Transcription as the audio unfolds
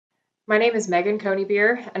My name is Meagan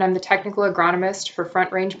Coneybeer, and I'm the technical agronomist for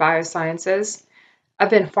Front Range Biosciences. I've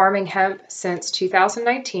been farming hemp since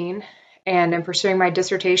 2019 and am pursuing my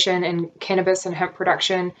dissertation in cannabis and hemp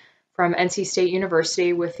production from NC State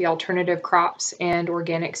University with the Alternative Crops and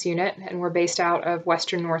Organics Unit, and we're based out of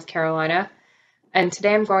Western North Carolina. And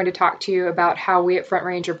today I'm going to talk to you about how we at Front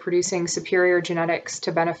Range are producing superior genetics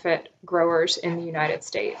to benefit growers in the United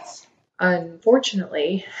States.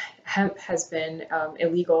 Unfortunately, hemp has been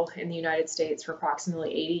illegal in the United States for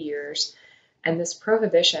approximately 80 years, and this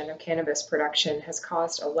prohibition of cannabis production has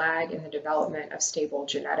caused a lag in the development of stable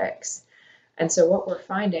genetics. And so what we're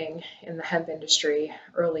finding in the hemp industry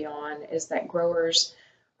early on is that growers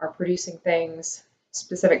are producing things,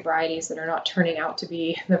 specific varieties that are not turning out to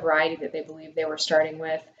be the variety that they believed they were starting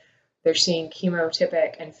with. They're seeing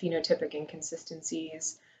chemotypic and phenotypic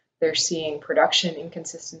inconsistencies. They're seeing production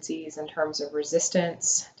inconsistencies in terms of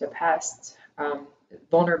resistance to pests,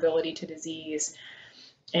 vulnerability to disease.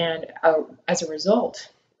 And as a result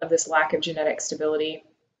of this lack of genetic stability,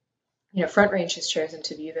 Front Range has chosen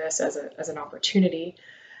to view this as an opportunity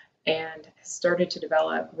and has started to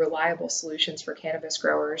develop reliable solutions for cannabis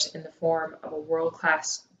growers in the form of a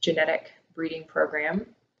world-class genetic breeding program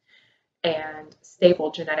and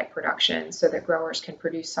stable genetic production so that growers can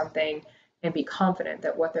produce something and be confident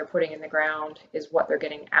that what they're putting in the ground is what they're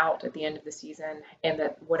getting out at the end of the season, and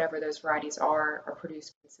that whatever those varieties are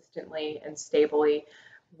produced consistently and stably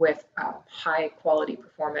with high quality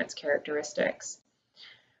performance characteristics.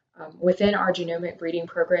 Within our genomic breeding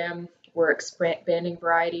program, we're expanding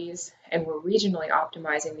varieties and we're regionally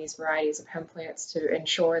optimizing these varieties of hemp plants to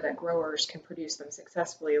ensure that growers can produce them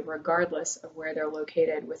successfully regardless of where they're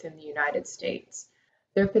located within the United States.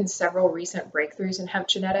 There have been several recent breakthroughs in hemp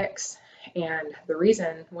genetics. And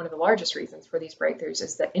one of the largest reasons for these breakthroughs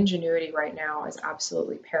is that ingenuity right now is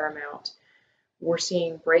absolutely paramount. We're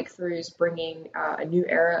seeing breakthroughs bringing a new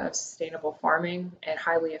era of sustainable farming and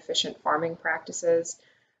highly efficient farming practices,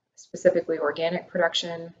 specifically organic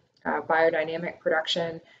production, biodynamic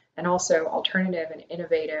production, and also alternative and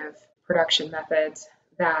innovative production methods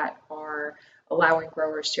that are allowing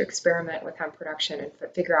growers to experiment with hemp production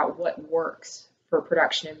and figure out what works for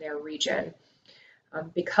production in their region.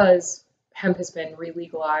 Because hemp has been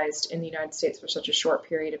re-legalized in the United States for such a short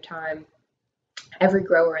period of time, every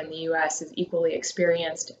grower in the U.S. is equally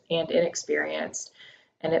experienced and inexperienced,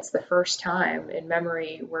 and it's the first time in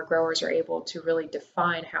memory where growers are able to really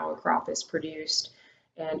define how a crop is produced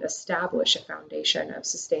and establish a foundation of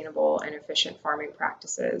sustainable and efficient farming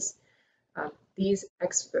practices. These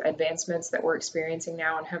advancements that we're experiencing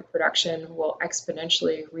now in hemp production will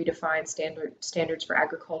exponentially redefine standards for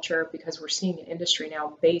agriculture, because we're seeing an industry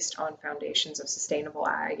now based on foundations of sustainable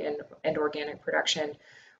ag and organic production,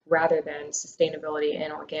 rather than sustainability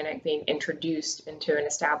and organic being introduced into an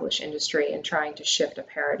established industry and trying to shift a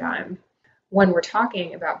paradigm. When we're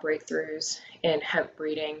talking about breakthroughs in hemp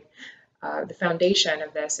breeding, the foundation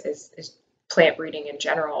of this is plant breeding in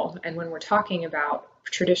general. And when we're talking about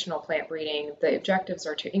traditional plant breeding, the objectives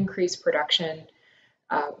are to increase production,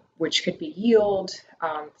 which could be yield,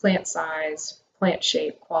 plant size, plant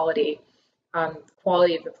shape, quality of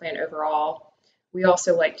the plant overall. We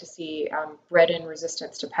also like to see bred-in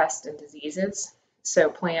resistance to pests and diseases, so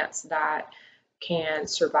plants that can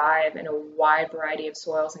survive in a wide variety of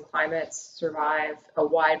soils and climates, survive a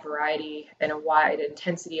wide variety and a wide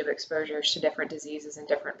intensity of exposures to different diseases and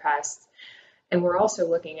different pests. And we're also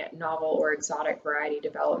looking at novel or exotic variety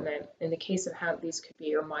development. In the case of hemp, these could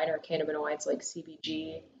be minor cannabinoids like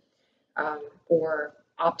CBG, or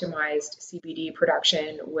optimized CBD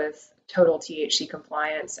production with total THC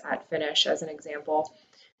compliance at finish, as an example,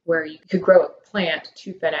 where you could grow a plant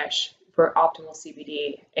to finish for optimal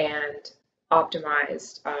CBD and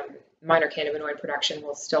optimized minor cannabinoid production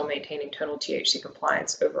while still maintaining total THC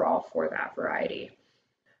compliance overall for that variety.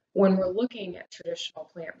 When we're looking at traditional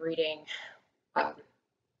plant breeding,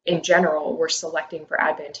 in general, we're selecting for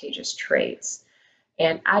advantageous traits.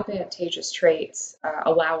 And advantageous traits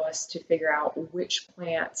allow us to figure out which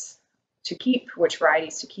plants to keep, which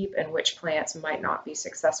varieties to keep, and which plants might not be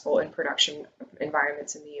successful in production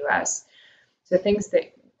environments in the U.S. So things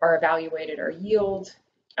that are evaluated are yield,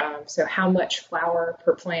 so how much flower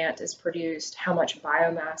per plant is produced, how much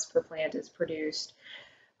biomass per plant is produced,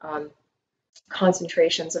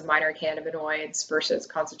 concentrations of minor cannabinoids versus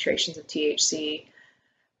concentrations of THC.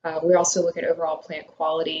 We also look at overall plant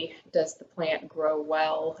quality. Does the plant grow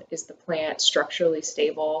well? Is the plant structurally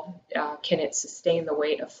stable? Can it sustain the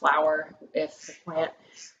weight of flower if the plant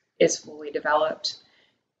is fully developed?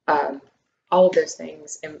 All of those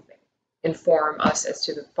things inform us as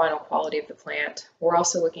to the final quality of the plant. We're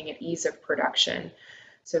also looking at ease of production.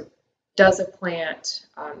 So Does a plant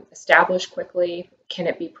establish quickly? Can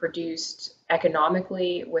it be produced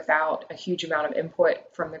economically without a huge amount of input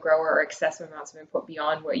from the grower or excessive amounts of input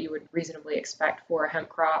beyond what you would reasonably expect for a hemp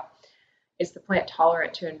crop? Is the plant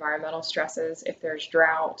tolerant to environmental stresses? If there's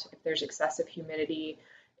drought, if there's excessive humidity,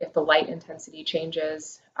 if the light intensity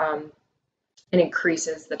changes and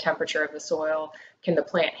increases the temperature of the soil, can the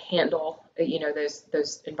plant handle,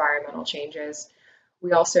 those environmental changes?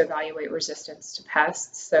 We also evaluate resistance to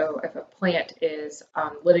pests. So if a plant is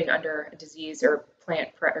living under a disease or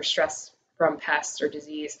stress from pests or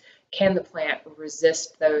disease, can the plant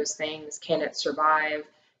resist those things? Can it survive?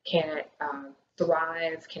 Can it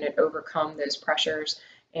thrive? Can it overcome those pressures?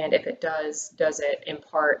 And if it does it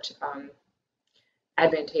impart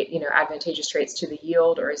advantageous traits to the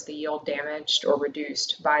yield, or is the yield damaged or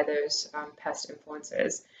reduced by those pest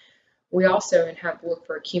influences? We also in hemp look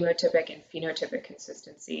for chemotypic and phenotypic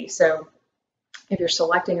consistency. So if you're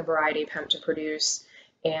selecting a variety of hemp to produce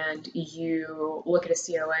and you look at a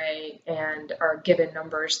COA and are given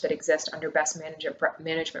numbers that exist under best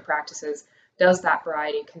management practices, does that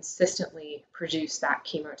variety consistently produce that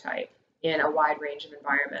chemotype in a wide range of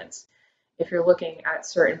environments? If you're looking at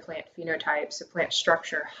certain plant phenotypes, so plant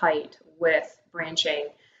structure, height, width, branching,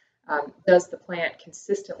 does the plant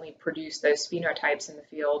consistently produce those phenotypes in the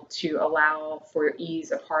field to allow for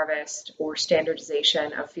ease of harvest or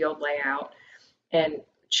standardization of field layout? And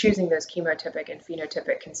choosing those chemotypic and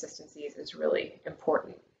phenotypic consistencies is really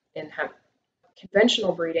important in hemp.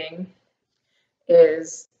 Conventional breeding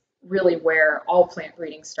is really where all plant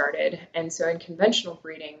breeding started. And so in conventional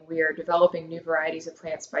breeding, we are developing new varieties of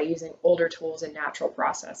plants by using older tools and natural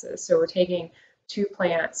processes. So we're taking two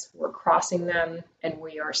plants, we're crossing them, and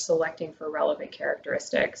we are selecting for relevant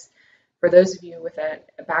characteristics. For those of you with a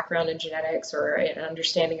background in genetics or an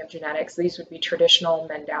understanding of genetics, these would be traditional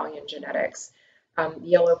Mendelian genetics.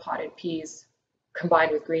 Yellow potted peas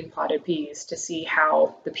combined with green potted peas to see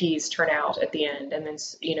how the peas turn out at the end, and then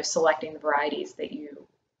selecting the varieties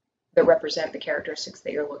that represent the characteristics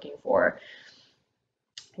that you're looking for.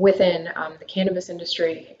 Within the cannabis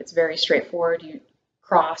industry, it's very straightforward. You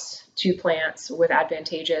cross two plants with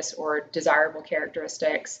advantageous or desirable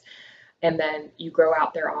characteristics, and then you grow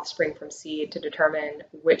out their offspring from seed to determine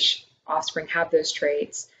which offspring have those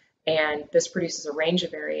traits. And this produces a range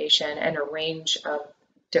of variation and a range of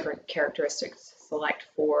different characteristics to select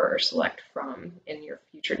for or select from in your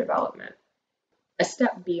future development. A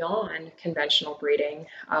step beyond conventional breeding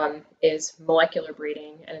is molecular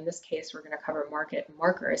breeding, and in this case, we're going to cover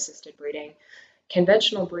marker-assisted breeding.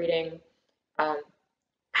 Conventional breeding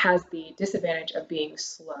has the disadvantage of being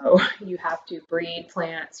slow. You have to breed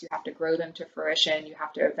plants, you have to grow them to fruition, you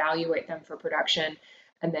have to evaluate them for production,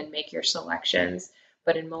 and then make your selections.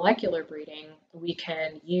 But in molecular breeding, we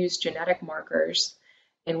can use genetic markers,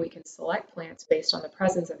 and we can select plants based on the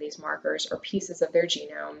presence of these markers or pieces of their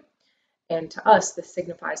genome. And to us, this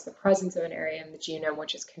signifies the presence of an area in the genome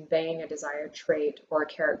which is conveying a desired trait or a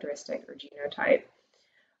characteristic or genotype.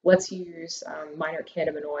 Let's use minor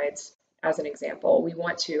cannabinoids as an example. We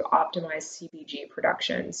want to optimize CBG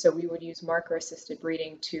production. So we would use marker-assisted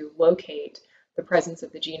breeding to locate the presence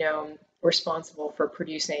of the genome responsible for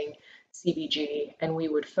producing CBG, and we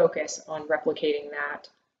would focus on replicating that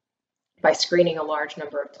by screening a large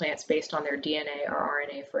number of plants based on their DNA or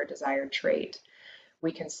RNA for a desired trait.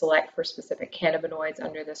 We can select for specific cannabinoids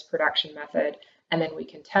under this production method, and then we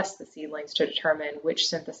can test the seedlings to determine which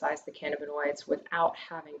synthesize the cannabinoids without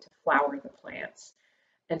having to flower the plants.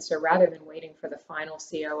 And so rather than waiting for the final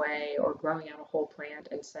COA or growing out a whole plant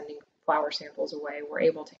and sending flower samples away, we're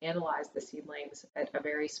able to analyze the seedlings at a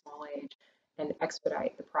very small age and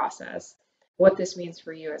expedite the process. What this means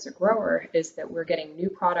for you as a grower is that we're getting new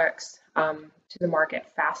products to the market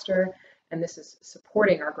faster, and this is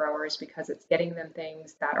supporting our growers because it's getting them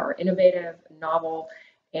things that are innovative, novel,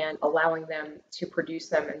 and allowing them to produce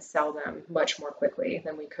them and sell them much more quickly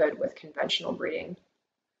than we could with conventional breeding.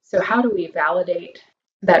 So how do we validate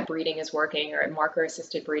that breeding is working or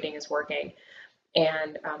marker-assisted breeding is working?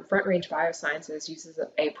 And Front Range Biosciences uses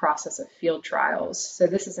a process of field trials. So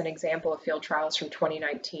this is an example of field trials from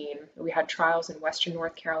 2019. We had trials in Western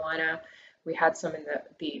North Carolina, we had some in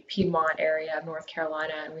the Piedmont area of North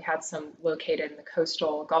Carolina, and we had some located in the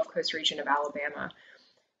coastal Gulf Coast region of Alabama.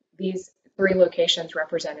 These 3 locations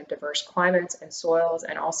represented diverse climates and soils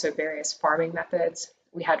and also various farming methods.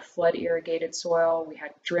 We had flood irrigated soil, we had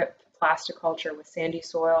drip plasticulture with sandy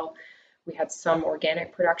soil, we had some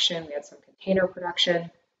organic production, we had some container production.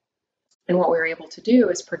 And what we were able to do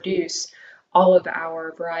is produce all of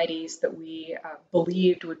our varieties that we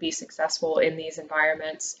believed would be successful in these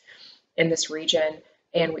environments in this region,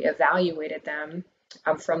 and we evaluated them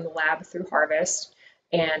from the lab through harvest.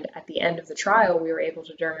 And at the end of the trial, we were able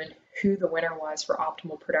to determine who the winner was for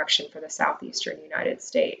optimal production for the southeastern United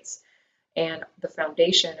States. And the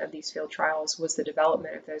foundation of these field trials was the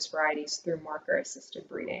development of those varieties through marker-assisted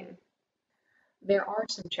breeding. There are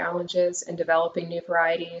some challenges in developing new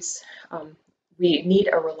varieties. We need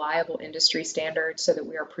a reliable industry standard so that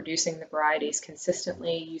we are producing the varieties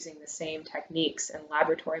consistently using the same techniques and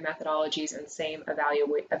laboratory methodologies and same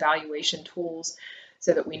evaluation tools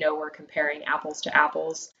so that we know we're comparing apples to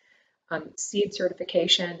apples. Seed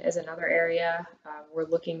certification is another area. We're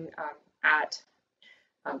looking at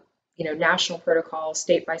national protocols,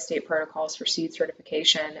 state-by-state protocols for seed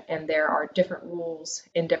certification, and there are different rules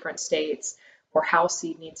in different states for how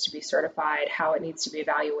seed needs to be certified, how it needs to be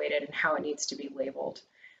evaluated, and how it needs to be labeled.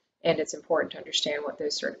 And it's important to understand what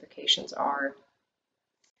those certifications are.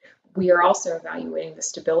 We are also evaluating the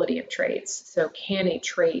stability of traits. So can a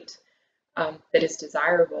trait that is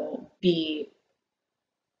desirable be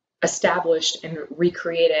established and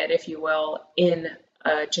recreated, if you will, in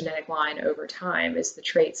a genetic line over time? Is the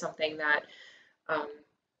trait something that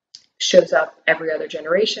shows up every other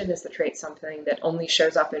generation? Is the trait something that only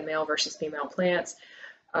shows up in male versus female plants?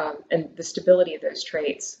 And the stability of those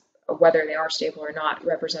traits, whether they are stable or not,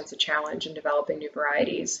 represents a challenge in developing new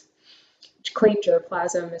varieties. Clean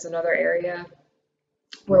germplasm is another area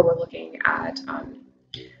where we're looking at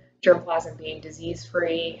germplasm being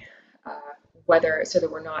disease-free, so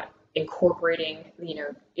that we're not incorporating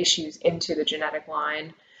issues into the genetic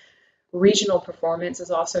line. Regional performance is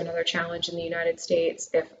also another challenge in the United States.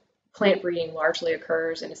 If plant breeding largely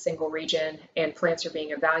occurs in a single region and plants are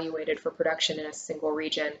being evaluated for production in a single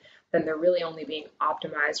region, then they're really only being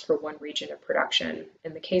optimized for one region of production.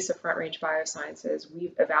 In the case of Front Range Biosciences,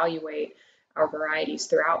 we evaluate our varieties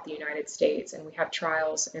throughout the United States, and we have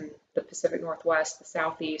trials in the Pacific Northwest, the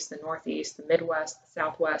Southeast, the Northeast, the Midwest, the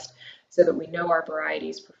Southwest, so that we know our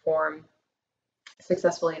varieties perform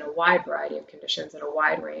successfully in a wide variety of conditions and a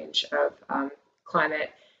wide range of climate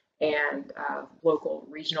and local,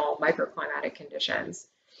 regional, microclimatic conditions.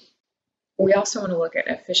 We also want to look at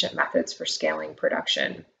efficient methods for scaling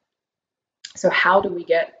production. So how do we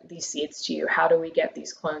get these seeds to you? How do we get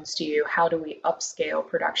these clones to you? How do we upscale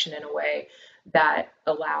production in a way that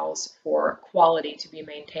allows for quality to be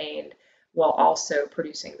maintained while also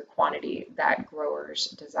producing the quantity that growers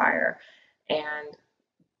desire? And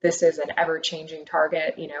this is an ever-changing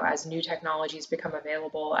target. As new technologies become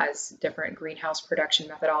available, as different greenhouse production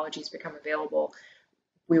methodologies become available,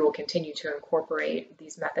 we will continue to incorporate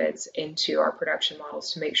these methods into our production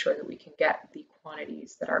models to make sure that we can get the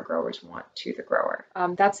quantities that our growers want to the grower.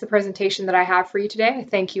 That's the presentation that I have for you today.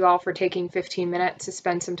 Thank you all for taking 15 minutes to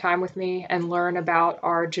spend some time with me and learn about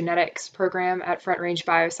our genetics program at Front Range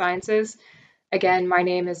Biosciences. Again, my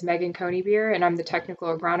name is Meagan Coneybeer, and I'm the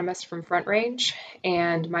technical agronomist from Front Range,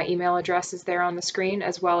 and my email address is there on the screen,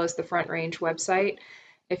 as well as the Front Range website.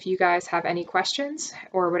 If you guys have any questions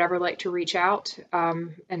or would ever like to reach out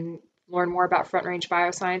and learn more about Front Range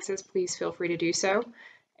Biosciences, please feel free to do so.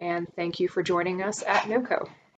 And thank you for joining us at NOCO.